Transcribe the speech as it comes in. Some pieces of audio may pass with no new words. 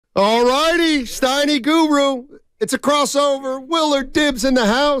All righty, Steiny Guru. It's a crossover. Willard Dibs in the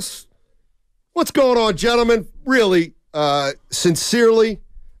house. What's going on, gentlemen? Really, sincerely,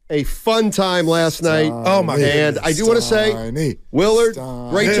 a fun time last night. Oh, my goodness. And I do want to say, Willard,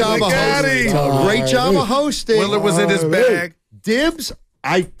 great job of hosting. Great job of hosting. Willard was in his bag. Dibs,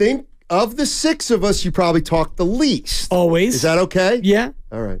 I think of the six of us, you probably talk the least. Always. Is that okay? Yeah.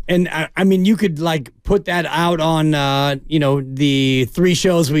 All right. And I mean, you could put that out on, the 3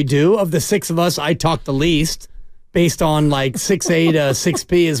 shows we do. Of the 6 of us, I talk the least, based on 6A to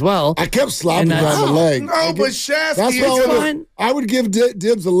 6P as well. I kept slapping him on the leg. No, but Shasky, That's why I would give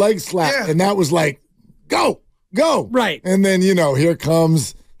Dibs a leg slap, and that was like, go. Right. And then, here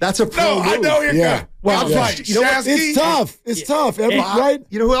comes. That's a pro move. I know you're good. Well, Shasky, it's tough. It's tough. Right?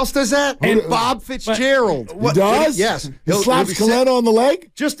 You know who else does that? And Bob Fitzgerald. He does? Yes. He slaps Colette on the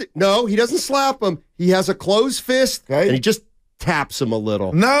leg? No, he doesn't slap him. He has a closed fist, and he just taps him a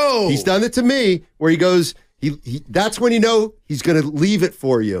little. No. He's done it to me, where he goes, that's when you know he's going to leave it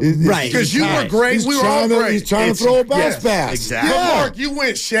for you. Right. Because you were great. We were all great. He's trying to throw a bounce pass. Exactly. Yeah. Mark, you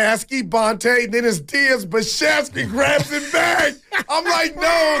went Shasky, Bonte, then it's Diaz, but Shasky grabs it back. I'm like,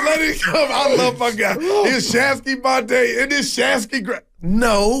 no, let it come. I love my guy. It's Shasky, Bonte, and then Shasky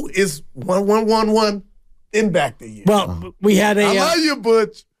No, it's 1-1-1-1, then back to you. Well, we had I love you,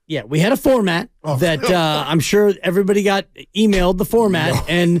 Butch. Yeah, we had a format that I'm sure everybody got emailed the format,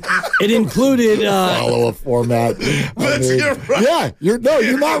 and it included follow a format. But you're right. Yeah, you're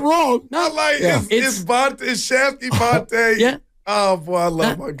not wrong. I like it's Bonte, it's Shasky, Bonte. Yeah. Oh boy, I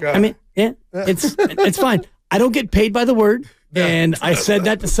love my guy. I mean, yeah, it's fine. I don't get paid by the word, and I said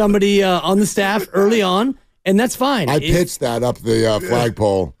that to somebody on the staff early on, and that's fine. I pitched that up the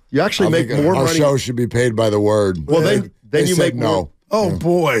flagpole. You actually make more our money. Our show should be paid by the word. Well, then you make no. Oh,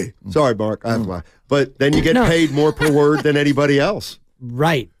 boy. Sorry, Mark. I have to lie. But then you get paid more per word than anybody else.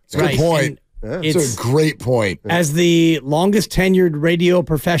 Right. It's a good point. It's a great point. As the longest tenured radio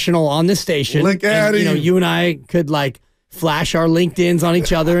professional on this station, look at him. You and I could flash our LinkedIn's on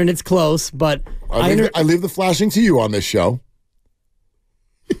each other, and it's close. But I leave the flashing to you on this show.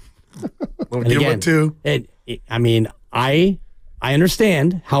 We'll give it two. I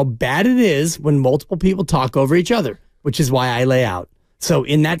understand how bad it is when multiple people talk over each other, which is why I lay out. So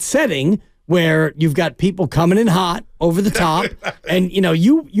in that setting where you've got people coming in hot over the top, and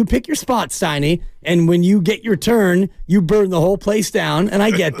you pick your spot, Steiny, and when you get your turn, you burn the whole place down, and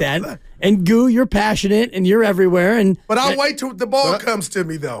I get that. And Goo, you're passionate and you're everywhere, but I'll wait till the ball comes to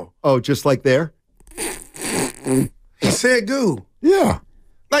me though. Oh, just like there? He said Goo. Yeah.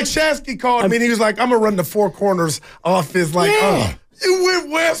 Like Shasky called me and he was like, I'm gonna run the 4 corners off his you went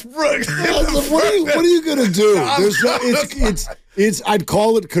Westbrook. What are you gonna do? I'd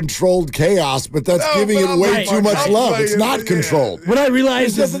call it controlled chaos, but that's giving it way too much love. It's not controlled. What I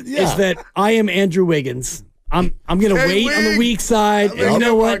realized is that I am Andrew Wiggins. I'm gonna wait on the weak side, and you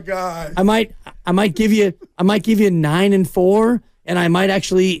know what? I might give you 9 and 4, and I might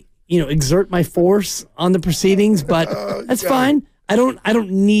actually exert my force on the proceedings, but that's fine. I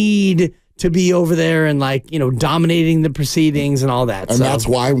don't need to be over there and dominating the proceedings and all that. And that's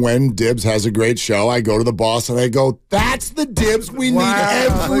why when Dibs has a great show, I go to the boss and I go, that's the Dibs we need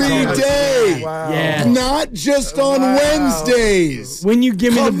every day. Wow. Yeah. Not just on Wednesdays. When you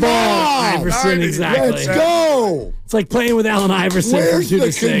give me the ball, Iverson, exactly. Let's go. It's like playing with Allen Iverson Where's from 2 the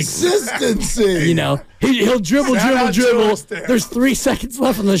to 6. consistency? He'll dribble. There's 3 seconds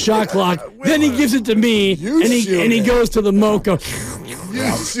left on the shot clock. Then he gives it to me, and he goes to the mocha.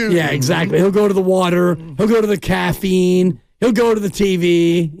 Yeah, exactly. He'll go to the water. He'll go to the caffeine. He'll go to the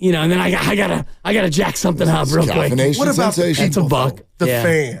TV. And then I gotta jack something up real quick. What about the people, it's a buck? The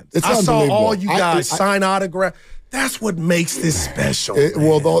fans. I saw all you guys sign autograph. That's what makes this special.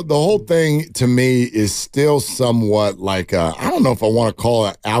 The whole thing to me is still somewhat like I don't know if I want to call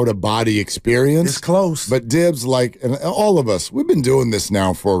it out of body experience. It's close. But Dibs, and all of us, we've been doing this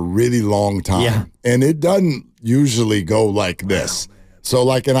now for a really long time. Yeah. And it doesn't usually go like this. So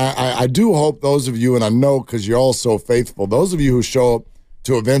and I do hope those of you, and I know because you're all so faithful, those of you who show up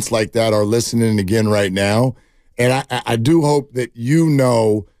to events like that are listening again right now. And I do hope that you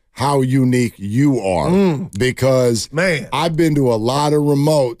know how unique you are, because I've been to a lot of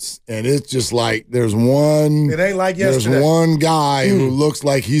remotes, and it's just there's one. It ain't like yesterday. There's one guy who looks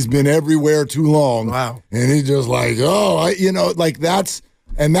like he's been everywhere too long. Wow. And he's just that's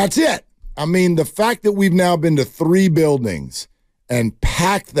it. I mean, the fact that we've now been to 3 buildings and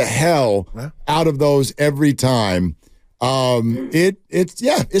packed the hell out of those every time,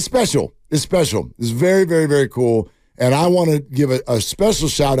 it's special. It's special. It's very, very, very cool. And I want to give a special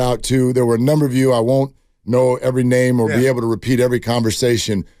shout out to, there were a number of you, I won't know every name or be able to repeat every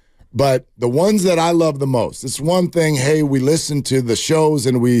conversation, But the ones that I love the most, it's one thing, hey, we listen to the shows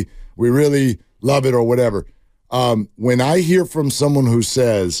and we really love it or whatever. When I hear from someone who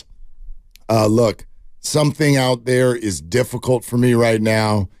says, look, something out there is difficult for me right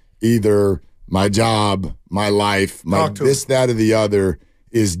now, either my job, my life, my this, that, or the other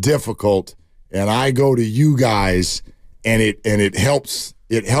is difficult, and I go to you guys and it helps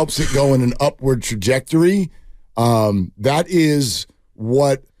it go in an upward trajectory. That is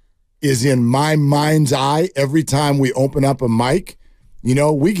what is in my mind's eye every time we open up a mic. You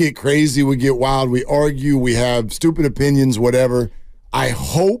know, we get crazy, we get wild, we argue, we have stupid opinions, whatever. I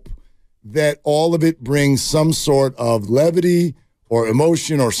hope that all of it brings some sort of levity or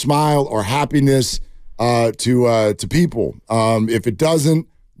emotion or smile or happiness to people. If it doesn't,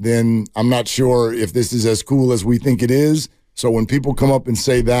 then I'm not sure if this is as cool as we think it is. So when people come up and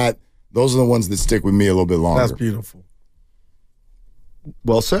say that, those are the ones that stick with me a little bit longer. That's beautiful.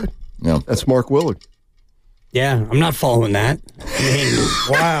 Well said. Yeah. That's Mark Willard. Yeah, I'm not following that. I mean,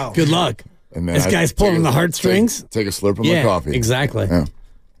 Wow. good luck. And then This guy's pulling the heartstrings. Take a slurp of my coffee. Exactly. Yeah.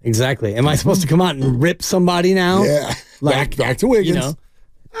 Exactly. Am I supposed to come out and rip somebody now? Yeah. Like, back to Wiggins. You know,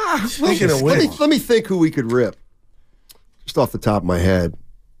 Speaking of which, Let me think who we could rip. Just off the top of my head.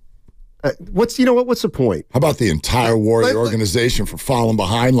 What's the point? How about the entire Warrior organization for falling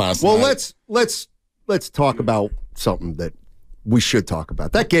behind last night? Well, let's talk about something that we should talk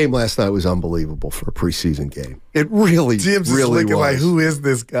about. That game last night was unbelievable for a preseason game. It really, Dibs is really looking was. like, who is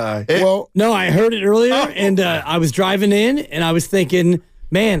this guy? no, I heard it earlier, and I was driving in, and I was thinking,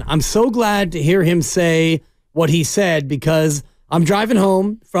 man, I'm so glad to hear him say what he said, because I'm driving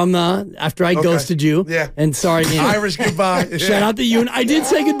home from after I ghosted you. Yeah. And sorry, man. Irish goodbye. Shout out to you. And I did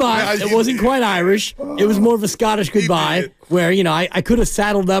say goodbye. Yeah, It wasn't quite Irish. It was more of a Scottish goodbye where, I could have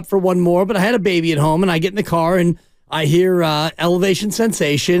saddled up for one more, but I had a baby at home, and I get in the car and I hear Elevation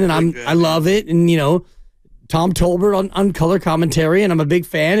Sensation, and I love it. And, Tom Tolbert on color commentary, and I'm a big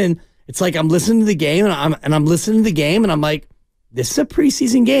fan. And it's like I'm listening to the game, and I'm listening to the game, and I'm like, this is a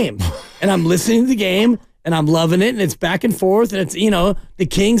preseason game. And I'm listening to the game, and I'm loving it, and it's back and forth, and it's, the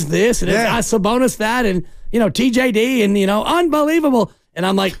Kings this, and it's Sabonis that, and, TJD, and, unbelievable. And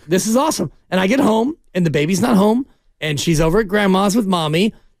I'm like, this is awesome. And I get home, and the baby's not home, and she's over at grandma's with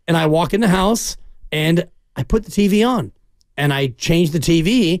mommy, and I walk in the house, and I put the TV on, and I change the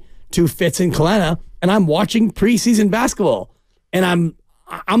TV to Fitz and Kalena, and I'm watching preseason basketball, and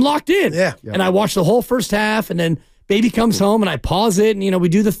I'm locked in. Yeah. And I watch the whole first half, and then baby comes home, and I pause it, and we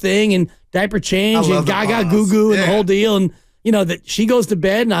do the thing, and diaper change, and gaga goo goo, and the whole deal, and that she goes to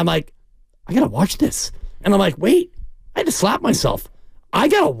bed, and I'm like, I gotta watch this, and I'm like, wait, I had to slap myself. I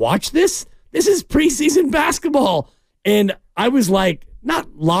gotta watch this. This is preseason basketball, and I was like,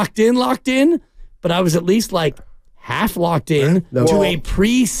 not locked in. But I was at least like half locked in to a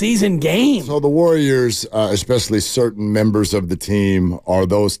preseason game. So the Warriors, especially certain members of the team, are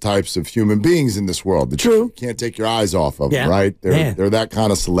those types of human beings in this world that you can't take your eyes off of, right? They're that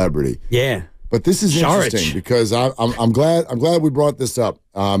kind of celebrity. Yeah. But this is interesting because I'm glad we brought this up,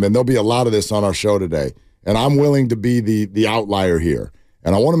 and there'll be a lot of this on our show today. And I'm willing to be the outlier here,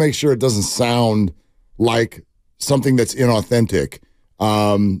 and I want to make sure it doesn't sound like something that's inauthentic,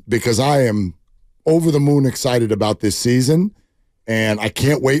 because I am over the moon excited about this season, and I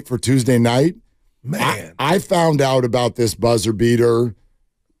can't wait for Tuesday night. Man. I found out about this buzzer beater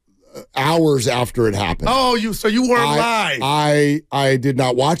hours after it happened. Oh, so you weren't live. I did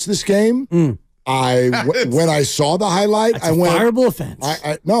not watch this game. When I saw the highlight, That's I went, fireable offense.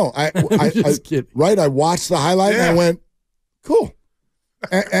 I Just kidding. Right, I watched the highlight and I went, cool.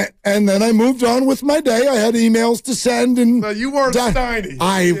 And then I moved on with my day. I had emails to send, and you weren't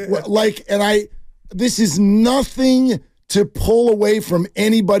Steiny. This is nothing to pull away from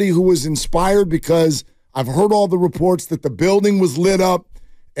anybody who was inspired, because I've heard all the reports that the building was lit up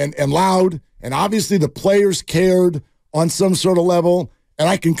and loud, and obviously the players cared on some sort of level, and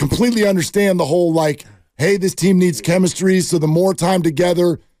I can completely understand the whole, hey, this team needs chemistry, so the more time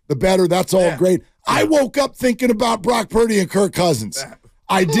together, the better. That's all great. I woke up thinking about Brock Purdy and Kirk Cousins.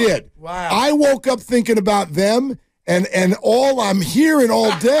 I did. Wow. I woke up thinking about them, and all I'm hearing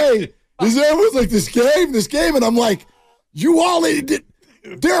all day is everyone's like, this game, and I'm like, you all,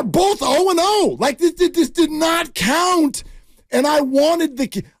 they're both 0-0. Like, this did not count. And I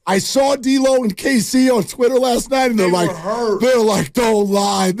saw D-Lo and KC on Twitter last night, and they're like, don't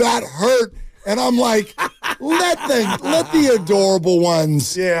lie, that hurt. And I'm like, let the adorable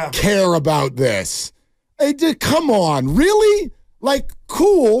ones care about this. They did. Come on, really? Like,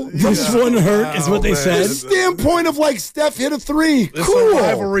 cool. This one hurt is what they said. The standpoint of Steph hit a three. It's cool. a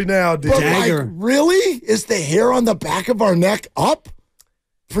rivalry now, dude. But really? Is the hair on the back of our neck up?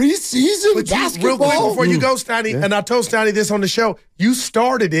 preseason basketball? Real quick before you go, Steiny, and I told Steiny this on the show, you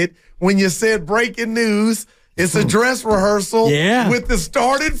started it when you said breaking news. It's a dress rehearsal with the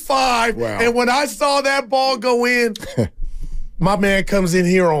starting five. Wow. And when I saw that ball go in, my man comes in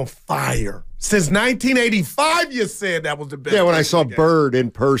here on fire. Since 1985, you said that was the best. Yeah, when I saw Bird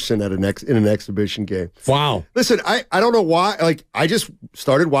in person at in an exhibition game. Wow. Listen, I don't know why. Like, I just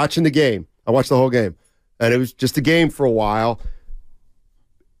started watching the game. I watched the whole game. And it was just a game for a while.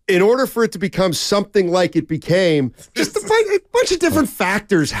 In order for it to become something like it became, just a bunch of different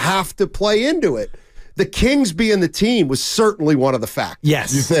factors have to play into it. The Kings being the team was certainly one of the factors.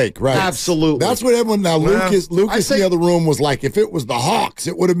 Yes. You think, right? Absolutely. That's what everyone, now Lucas in the other room was like, if it was the Hawks,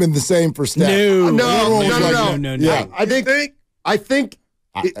 it would have been the same for Steph. No. Yeah. I think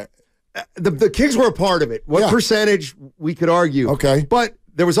the Kings were a part of it. What percentage, we could argue. Okay. But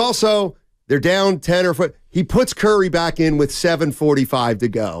there was also, they're down 10 or 4. He puts Curry back in with 7:45 to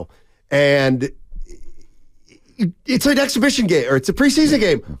go. And it's an exhibition game, or it's a preseason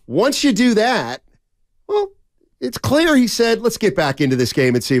game. Once you do that, well, it's clear he said, let's get back into this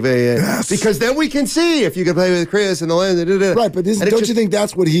game and see if because then we can see if you can play with Chris and the land. Right, but don't you think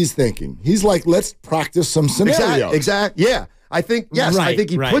that's what he's thinking? He's like, let's practice some scenarios. Exactly. Yeah. I think, yes, I think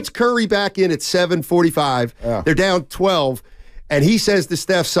he puts Curry back in at 7:45. Yeah. They're down 12. And he says to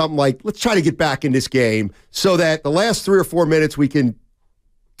Steph something like, let's try to get back in this game so that the last 3 or 4 minutes we can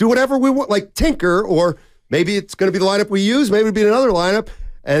do whatever we want, like tinker, or maybe it's going to be the lineup we use, maybe it'll be another lineup.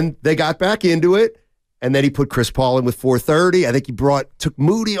 And they got back into it. And then he put Chris Paul in with 4:30. I think he took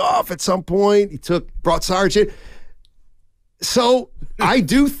Moody off at some point. He brought Sargent. So I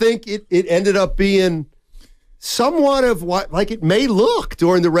do think it ended up being somewhat of what like it may look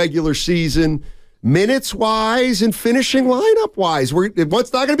during the regular season, minutes-wise and finishing lineup-wise.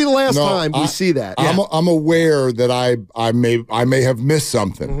 It's not going to be the last time we see that. I'm aware that I may have missed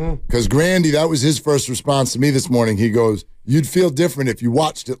something. Because Grandy, that was his first response to me this morning. He goes, you'd feel different if you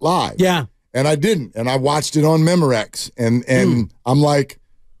watched it live. Yeah. And I didn't. And I watched it on Memorex. And I'm like,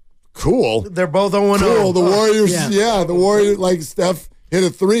 cool. They're both 0-0. Cool. The Warriors, the Warriors, like Steph hit a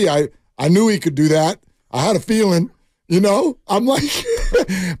 3. I knew he could do that. I had a feeling. I'm like,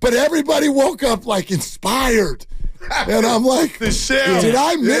 but everybody woke up like inspired. And I'm like, did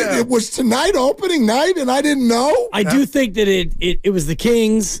I miss it? Was tonight opening night and I didn't know? I do think that it was the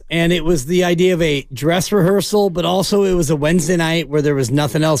Kings, and it was the idea of a dress rehearsal, but also it was a Wednesday night where there was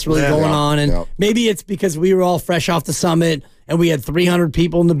nothing else really going on. And maybe it's because we were all fresh off the summit and we had 300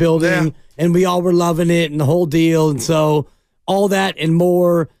 people in the building and we all were loving it and the whole deal. And so all that and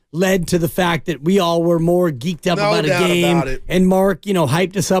more led to the fact that we all were more geeked up about a game. And Mark,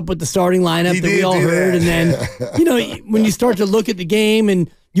 hyped us up with the starting lineup that we all heard. And then, when you start to look at the game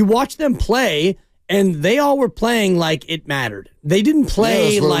and you watch them play, and they all were playing like it mattered. They didn't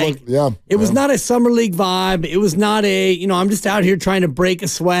play it was not a summer league vibe. It was not I'm just out here trying to break a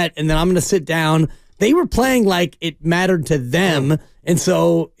sweat and then I'm going to sit down. They were playing like it mattered to them. And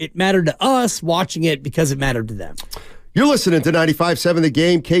so it mattered to us watching it because it mattered to them. You're listening to 95.7 The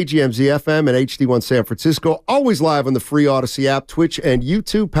Game, KGMZ FM and HD1 San Francisco. Always live on the free Odyssey app, Twitch, and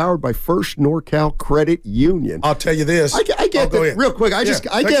YouTube, powered by First NorCal Credit Union. I'll tell you this. I get real quick. I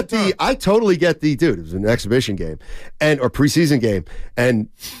totally get dude, it was an exhibition game or preseason game. And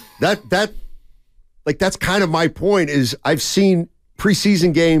that's kind of my point is I've seen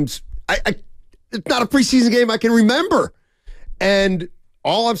preseason games. It's not a preseason game I can remember. And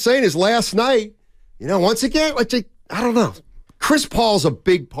all I'm saying is last night, once again, I don't know. Chris Paul's a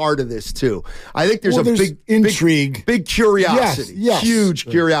big part of this, too. I think there's big intrigue. Big curiosity. Yes. Huge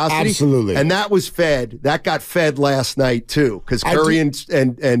curiosity. Absolutely. And that was fed. That got fed last night, too, because Curry and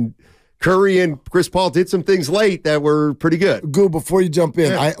Chris Paul did some things late that were pretty good. Goo, before you jump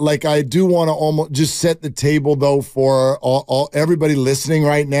in, I do want to almost just set the table, though, for all everybody listening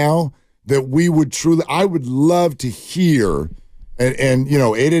right now, that we would I would love to hear. And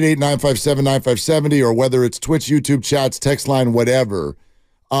 888-957-9570, or whether it's Twitch, YouTube chats, text line, whatever,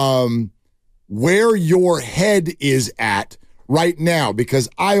 where your head is at right now. Because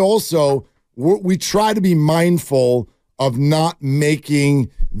we try to be mindful of not making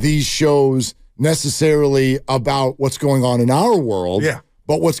these shows necessarily about what's going on in our world,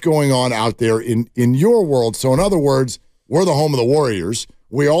 but what's going on out there in your world. So in other words, we're the home of the Warriors.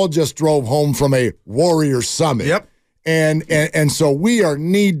 We all just drove home from a Warriors summit. Yep. And so we are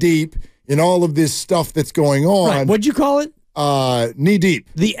knee deep in all of this stuff that's going on. Right. What'd you call it? Knee deep.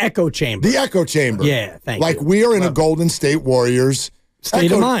 The echo chamber. The echo chamber. Yeah, thank you. Like we are in a Golden State Warriors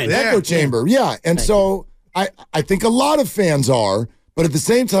state of mind. Echo chamber. Yeah. And so I think a lot of fans are, but at the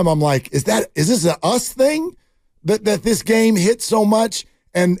same time, I'm like, is this a us thing that this game hit so much?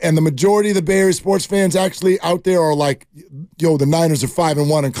 And the majority of the Bay Area sports fans actually out there are like, yo, the Niners are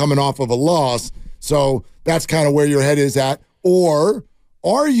 5-1 and coming off of a loss. So that's kind of where your head is at. Or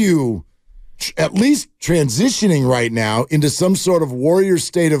are you at least transitioning right now into some sort of warrior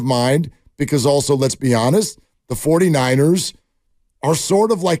state of mind? Because also, let's be honest, the 49ers are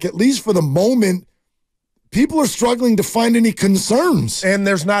sort of like, at least for the moment, people are struggling to find any concerns. And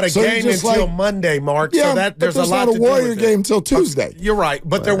there's not a game until Monday, Mark. Yeah, so that there's but a lot not to a Warrior do with game it. until Tuesday. You're right,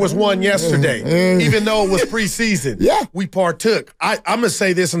 but there was one yesterday, even though it was preseason. Yeah. We partook. I'm going to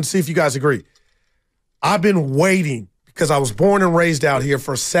say this and see if you guys agree. I've been waiting because I was born and raised out here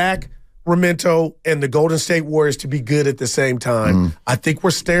for Sacramento and the Golden State Warriors to be good at the same time. I think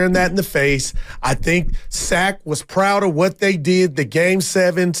we're staring that in the face. I think Sac was proud of what they did. The Game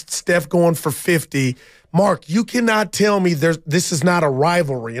 7, Steph going for 50. Mark, you cannot tell me this is not a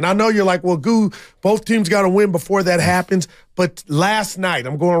rivalry. And I know you're like, well, both teams got to win before that happens. But last night,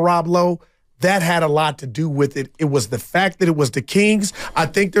 I'm going Rob Lowe, that had a lot to do with it. It was the fact that it was the Kings. I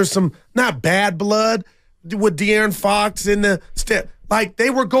think there's some, not bad blood with De'Aaron Fox and the Steph. Like, they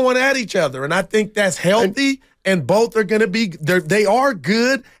were going at each other. And I think that's healthy. And both are going to be, they are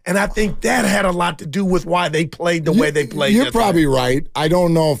good, and I think that had a lot to do with why they played the way they played. You're probably right. I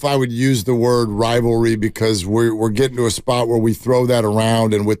don't know if I would use the word rivalry because we're getting to a spot where we throw that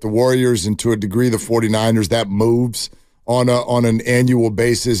around, and with the Warriors and to a degree the 49ers, that moves on an annual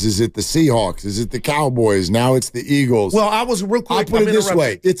basis. Is it the Seahawks? Is it the Cowboys? Now it's the Eagles. Well, I was real quick. I'll put it this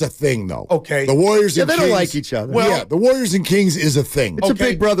way. It's a thing, though. Okay. The Warriors and they Kings. don't like each other. Well, yeah, the Warriors and Kings is a thing. It's a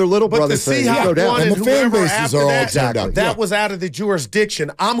big brother, little but brother the thing. Seahawks No doubt. won, And the fan whoever bases after are all that, turned out. That was out of the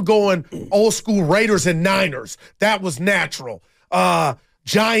jurisdiction. I'm going old school Raiders and Niners. That was natural.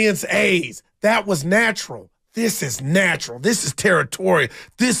 Giants, A's. That was natural. This is natural. This is territorial.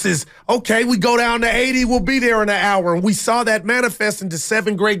 This is, okay, we go down to 80, we'll be there in an hour. And we saw that manifest into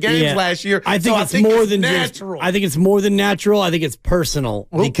 7 great games last year. I think it's more than natural. I think it's more than natural. I think it's personal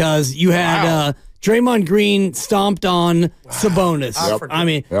because you had Draymond Green stomped on Sabonis. I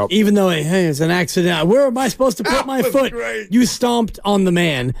mean, even though, hey, it's an accident. Where am I supposed to put my foot? Great. You stomped on the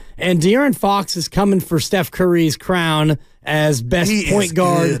man. And De'Aaron Fox is coming for Steph Curry's crown as best point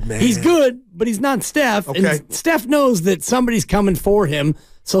guard. Good, man. He's good, but he's not Steph. Okay. And Steph knows that somebody's coming for him.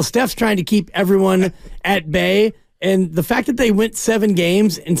 So Steph's trying to keep everyone at bay. And the fact that they went 7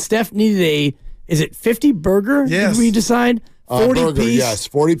 games and Steph needed is it 50 burger? Yes. Did we decide? 40 burger, piece. yes,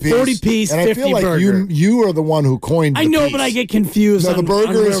 40 piece. 40 piece, and 50 I feel like burger. you are the one who coined the I know, piece. but I get confused. No, the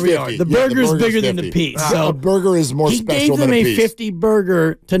burger on is where we are. 50. The burger is bigger 50. than the piece. So a burger is more he special gave them than a a piece. 50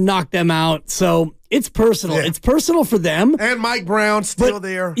 burger to knock them out. So it's personal. Yeah. It's personal for them. And Mike Brown still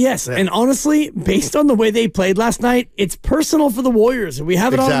there. Yes, and honestly, based on the way they played last night, it's personal for the Warriors. We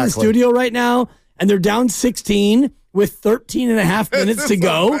have it on in the Exactly. studio right now, and they're down 16 with 13 and a half minutes to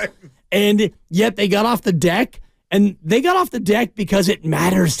go, and yet they got off the deck. And they got off the deck because it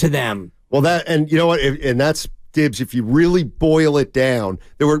matters to them. Well, and you know what? And that's, Dibs, if you really boil it down,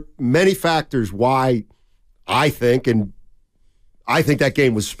 there were many factors why I think that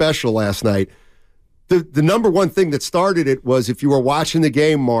game was special last night. The number one thing that started it was, if you were watching the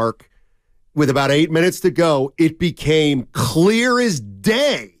game, Mark, with about 8 minutes to go, it became clear as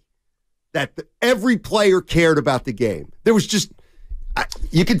day that every player cared about the game. There was just,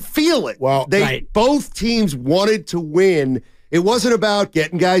 you could feel it. Well, both teams wanted to win. It wasn't about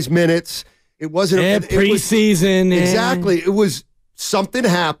getting guys minutes. It wasn't preseason. Exactly. It was something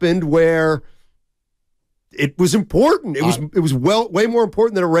happened where it was important. It was way more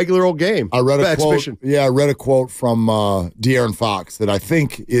important than a regular old game. I read a exhibition. quote. Yeah, I read a quote from De'Aaron Fox that I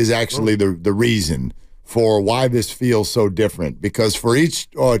think is actually the reason for why this feels so different. Because for each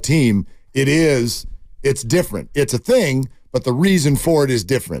team, it's different. It's a thing, but the reason for it is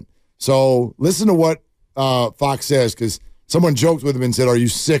different. So listen to what Fox says, because someone joked with him and said, are you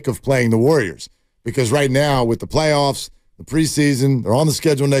sick of playing the Warriors? Because right now, with the playoffs, the preseason, they're on the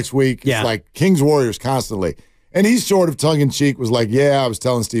schedule next week. Yeah. It's like Kings-Warriors constantly. And he's sort of tongue-in-cheek was like, yeah, I was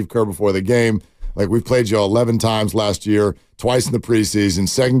telling Steve Kerr before the game, like, we played you 11 times last year, twice in the preseason,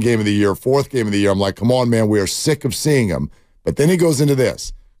 second game of the year, fourth game of the year. I'm like, come on, man, we are sick of seeing them. But then he goes into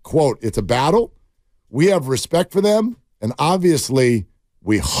this, quote, it's a battle. We have respect for them. And obviously,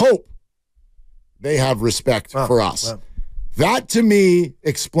 we hope they have respect for us. Wow. That, to me,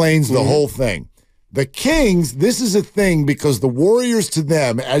 explains the whole thing. The Kings, this is a thing because the Warriors to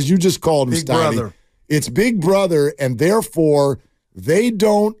them, as you just called them, Steiny, it's big brother, and therefore they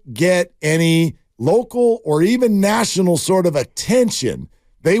don't get any local or even national sort of attention.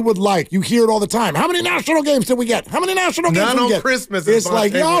 They would like, you hear it all the time. How many national games did we get? How many national games did we get? Christmas. It's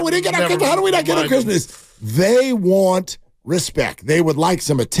like, no, we didn't get our Christmas. How do we not get our Christmas? They want respect. They would like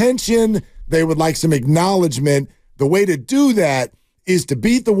some attention. They would like some acknowledgement. The way to do that is to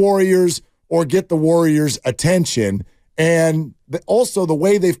beat the Warriors or get the Warriors' attention. And also the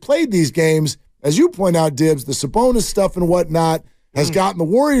way they've played these games, as you point out, Dibs, the Sabonis stuff and whatnot has gotten the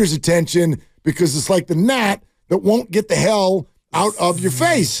Warriors' attention because it's like the gnat that won't get the hell out of your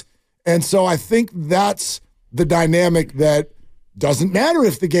face. And so I think that's the dynamic that doesn't matter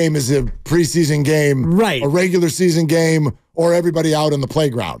if the game is a preseason game, right, a regular season game, or everybody out on the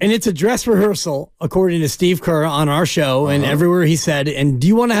playground. And it's a dress rehearsal, according to Steve Kerr on our show, and everywhere he said, and do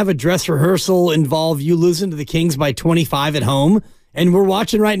you want to have a dress rehearsal involve you losing to the Kings by 25 at home? And we're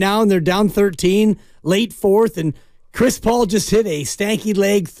watching right now, and they're down 13, late fourth, and Chris Paul just hit a stanky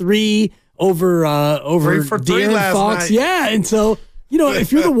leg three over 3 for 3 De'Aaron last Fox. night. Yeah, and so,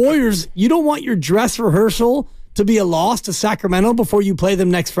 if you're the Warriors, you don't want your dress rehearsal to be a loss to Sacramento before you play them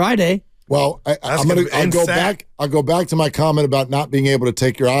next Friday. Well, I'll go back to my comment about not being able to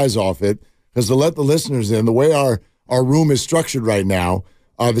take your eyes off it, because to let the listeners in, the way our room is structured right now,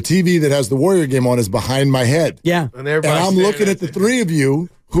 the TV that has the Warrior game on is behind my head. Yeah. And I'm looking at the three of you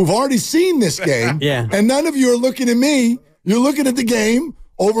who've already seen this game, and none of you are looking at me. You're looking at the game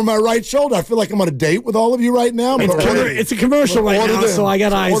over my right shoulder. I feel like I'm on a date with all of you right now. It's a commercial right now, so I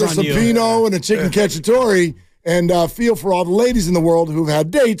got eyes on you. Order some Pinot and a chicken cacciatore. And feel for all the ladies in the world who've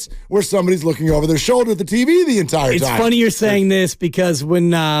had dates where somebody's looking over their shoulder at the TV the entire time. It's funny you're saying this because when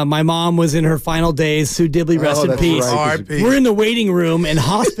my mom was in her final days, Sue Dibley, rest in peace, we're in the waiting room and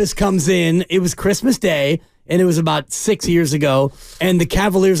hospice comes in. It was Christmas Day, and it was about 6 years ago, and the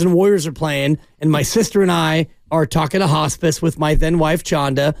Cavaliers and Warriors are playing, and my sister and I are talking to hospice with my then wife,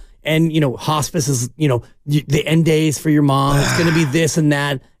 Chonda. And, hospice is, the end days for your mom. It's going to be this and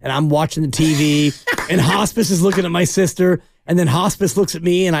that. And I'm watching the TV. And hospice is looking at my sister. And then hospice looks at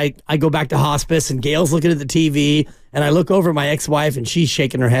me. And I go back to hospice. And Gail's looking at the TV. And I look over at my ex-wife. And she's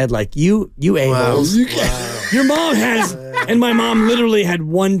shaking her head like, you a-holes. Wow. Your mom has. And my mom literally had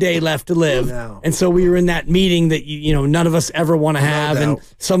 1 day left to live. No. And so we were in that meeting that, none of us ever want to have. No. And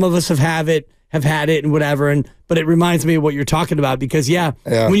some of us have had it and whatever, but it reminds me of what you're talking about because,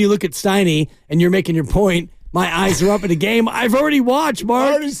 when you look at Steiny and you're making your point, my eyes are up in a game I've already watched, Mark.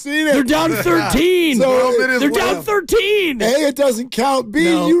 I've already seen it. They're down 13. They're down 13. A, it doesn't count. B,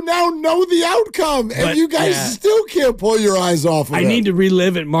 you now know the outcome, and you guys still can't pull your eyes off of it. I need to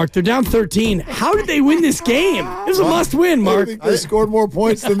relive it, Mark. They're down 13. How did they win this game? It was a must-win, Mark. I think they scored more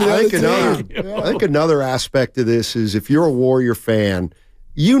points than the other team. I think another aspect of this is if you're a Warrior fan,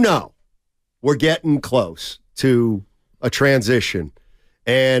 we're getting close to a transition,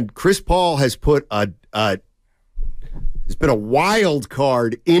 and Chris Paul has put has been a wild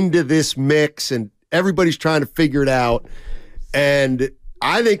card into this mix, and everybody's trying to figure it out. And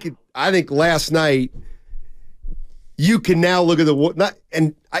I think last night you can now look at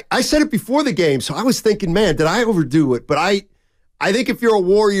and I said it before the game, so I was thinking, man, did I overdo it? But I think if you're a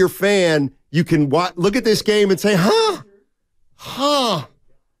Warrior fan, you can look at this game and say,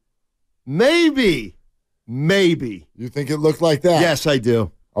 Maybe. You think it looked like that? Yes, I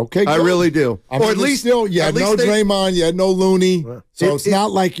do. Okay, good. I really do. Or at least you had no Draymond, you had no Looney, so it's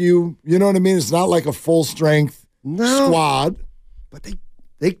not like you know what I mean? It's not like a full-strength squad. But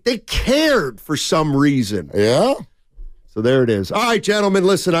they cared for some reason. Yeah? So there it is. All right, gentlemen,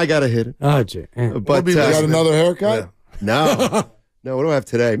 listen, I got to hit it. Oh, gee. But you got another haircut? Yeah. No, what do I have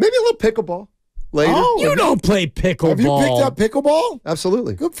today? Maybe a little pickleball. Later. Oh, you don't play pickleball. Have you picked up pickleball?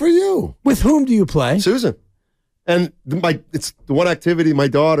 Absolutely. Good for you. With whom do you play? Susan. And it's the one activity my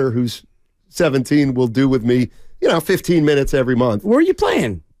daughter, who's 17, will do with me, 15 minutes every month. Where are you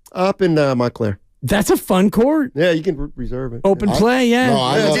playing? Up in Montclair. That's a fun court. Yeah, you can reserve it. Open play, yeah.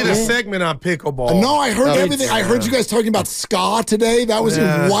 I did a segment on pickleball. No, I heard everything. I heard you guys talking about ska today. That was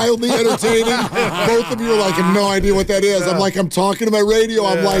wildly entertaining. Both of you are like, I have no idea what that is. I'm like, I'm talking to my radio.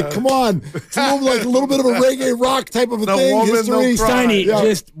 I'm like, come on. It's a little bit of a reggae rock type of a thing. History. Steiny,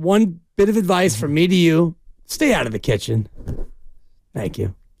 just one bit of advice from me to you. Stay out of the kitchen. Thank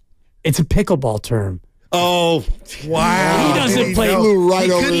you. It's a pickleball term. Oh, wow. He doesn't play. Flew right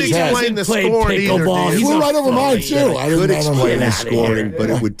over his head. Explain the score either. He flew right over mine, too. I could explain the scoring, but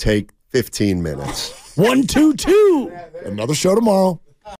it would take 15 minutes. 1-2-2. Another show tomorrow.